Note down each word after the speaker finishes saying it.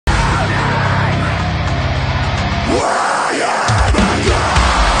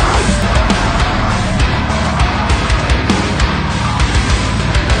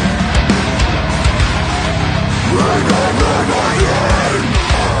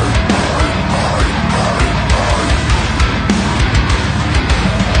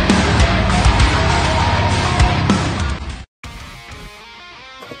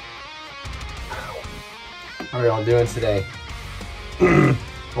all doing today?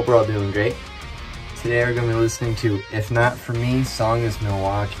 Hope we're all doing great. Today we're going to be listening to If Not For Me, Song is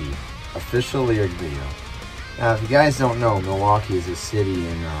Milwaukee, official lyric video. Now if you guys don't know, Milwaukee is a city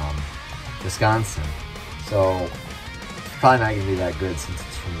in Wisconsin, so it's probably not going to be that good since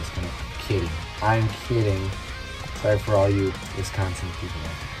it's from Wisconsin. Kidding. I'm kidding. Sorry for all you Wisconsin people.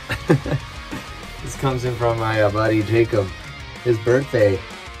 This comes in from my buddy Jacob. His birthday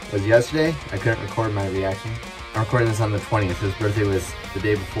was yesterday. I couldn't record my reaction. I'm recording this on the 20th. His birthday was the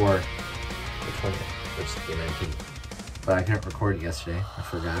day before the 20th, which is the 19th. But I couldn't record it yesterday. I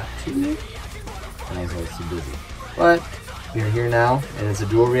forgot to. And I was too busy. But we're here now, and it's a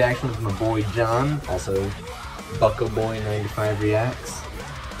dual reaction with my boy John, also Buccoboy 95 reacts.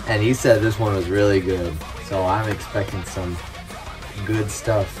 And he said this one was really good, so I'm expecting some good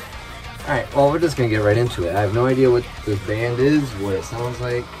stuff. Alright, well, we're just gonna get right into it. I have no idea what this band is, what it sounds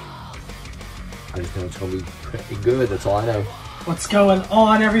like. I just know it's gonna be pretty good, that's all I know. What's going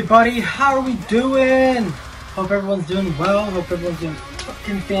on, everybody? How are we doing? Hope everyone's doing well. Hope everyone's doing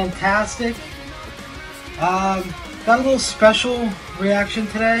fucking fantastic. Got a little special reaction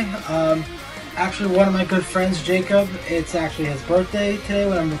today. Actually, one of my good friends, Jacob, it's actually his birthday today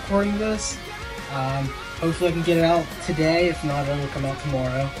when I'm recording this. Hopefully I can get it out today. If not, it'll come out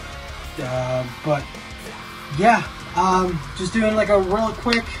tomorrow. But yeah, just doing like a real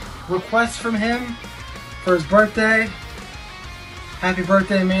quick request from him for his birthday. Happy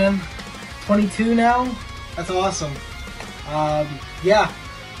birthday, man. 22 now. That's awesome. Yeah,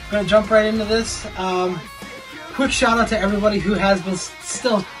 I'm gonna jump right into this. Quick shout out to everybody who has been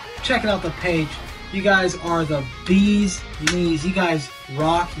still checking out the page. You guys are the bees knees. You guys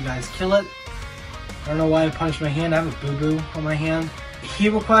rock. You guys kill it. I don't know why I punched my hand. I have a boo-boo on my hand. He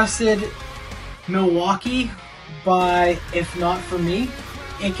requested Milwaukee by If Not For Me.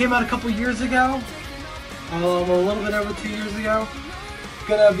 It came out a couple years ago. A little bit over 2 years ago.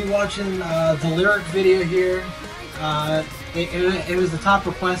 Gonna be watching the lyric video here. It was the top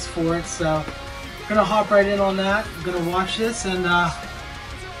request for it, so gonna hop right in on that. I'm gonna watch this, and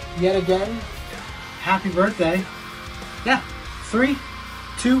yet again, happy birthday. Yeah, 3,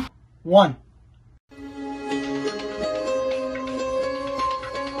 2, 1.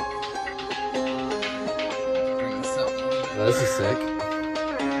 Oh, this is sick.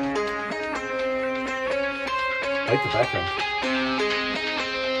 I like the background.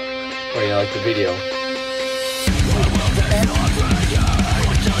 Oh yeah, I like the video.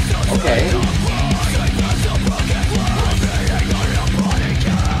 Okay.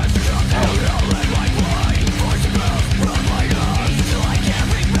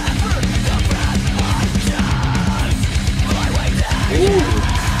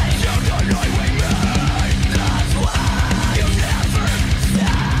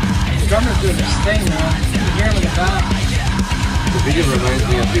 Drummer's doing his thing now. You can hear him in the back. The video reminds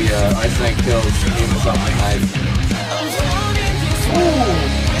me of the Ice Night Kills Game of Something Hype. Ooh!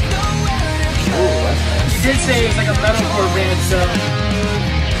 Oh, that's nice. He did say it was like a metalcore band, so...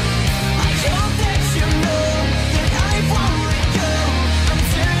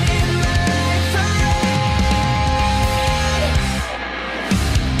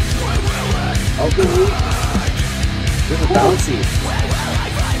 Oh, good. This is bouncy.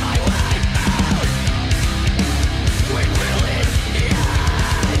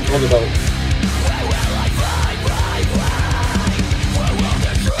 On the boat.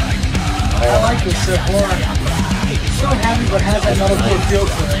 I like this so far. So happy, but has that metalcore feel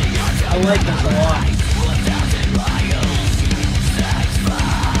to it. I like this a lot.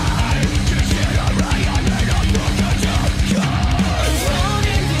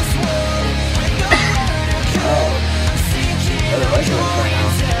 I really like it right now.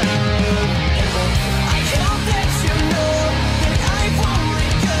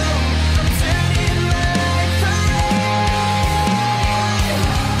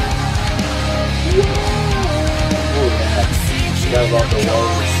 I love the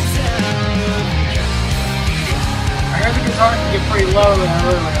lows. I heard the guitar can get pretty low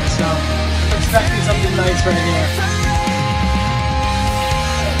earlier, so I'm expecting something nice right here.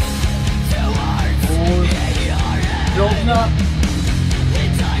 Building up.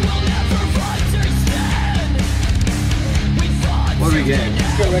 What are we getting?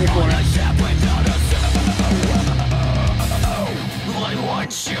 Let's get ready for it. I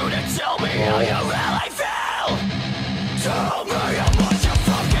want you to tell me how you really feel. Tell me how much you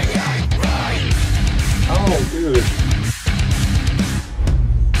fucking hate me. Oh, dude.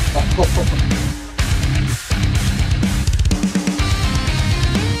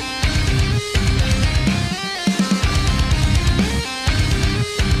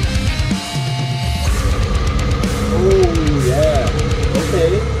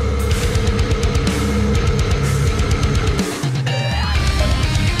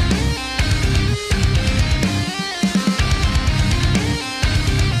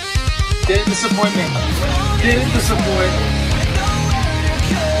 disappointment. Didn't disappoint.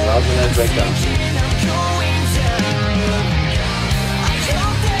 Love when that breakdown.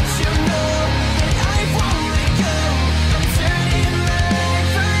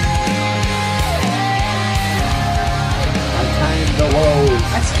 The woes.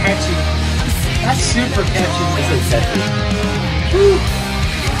 That's catchy. That's super catchy. This is catchy. Woo.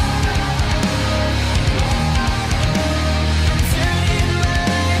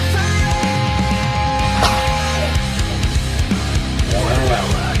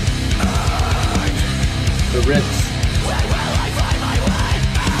 The riffs.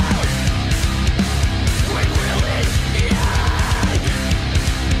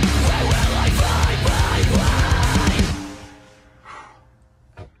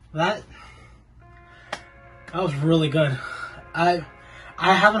 That was really good. I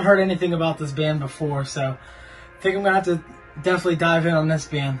haven't heard anything about this band before, so I think I'm gonna have to definitely dive in on this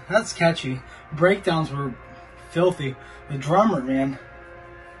band. That's catchy. Breakdowns were filthy. The drummer, man.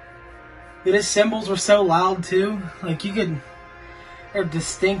 Dude, his cymbals were so loud too. Like they're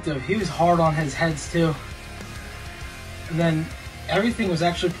distinctive. He was hard on his heads too. And then everything was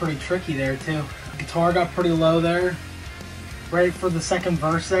actually pretty tricky there too. The guitar got pretty low there. Right for the second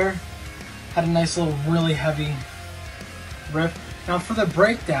verse there. Had a nice little really heavy riff. Now for the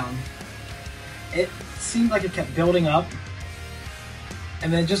breakdown, it seemed like it kept building up.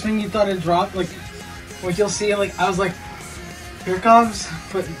 And then just when you thought it dropped, like what you'll see, like I was like, here it comes.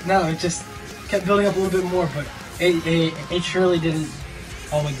 But no, it just kept building up a little bit more, but it surely didn't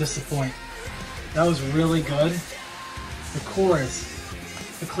disappoint. That was really good. The chorus,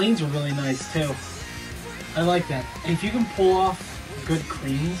 the cleans were really nice too. I like that. And if you can pull off good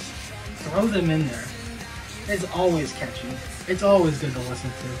cleans, throw them in there. It's always catchy. It's always good to listen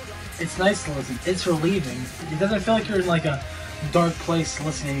to. It's nice to listen. It's relieving. It doesn't feel like you're in like a dark place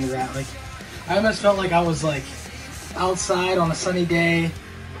listening to that. Like I almost felt like I was like outside on a sunny day,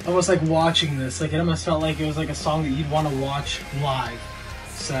 almost like watching this. Like it almost felt like it was like a song that you'd want to watch live.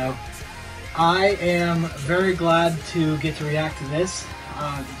 So I am very glad to get to react to this.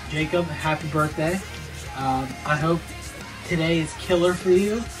 Jacob, happy birthday. I hope today is killer for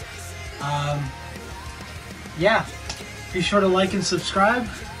you. Yeah, be sure to like and subscribe.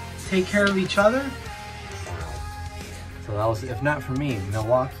 Take care of each other. So that was, if not for me,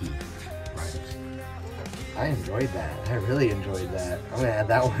 Milwaukee. Right. I enjoyed that. I really enjoyed that. I'm gonna add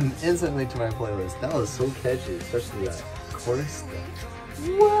that one instantly to my playlist. That was so catchy, especially that chorus stuff.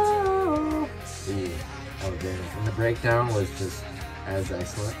 Whoa! Yeah, that was good. And the breakdown was just as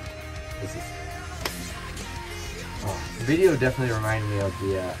excellent. The video definitely reminded me of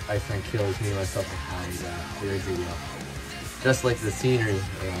the Iceland Kills Me, Myself, and Hyde lyric video. Just like the scenery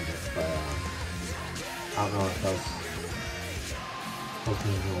around it, but I don't know if that was supposed to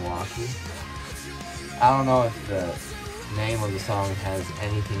be Milwaukee. I don't know if the name of the song has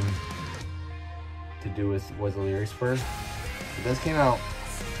anything to do with what the lyrics were. But this came out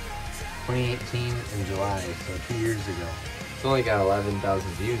 2018 in July, so 2 years ago. It's only got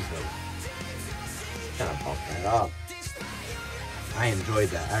 11,000 views though. Kind of bump that up. I enjoyed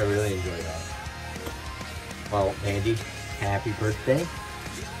that. I really enjoyed that. Well, Andy, happy birthday.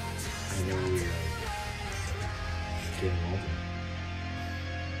 I know you're getting older.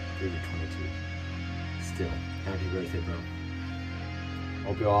 You're 22. Still, happy birthday, bro.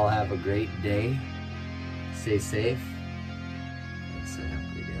 Hope you all have a great day. Stay safe. Let's say have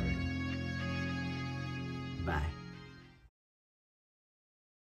a great day already. Bye.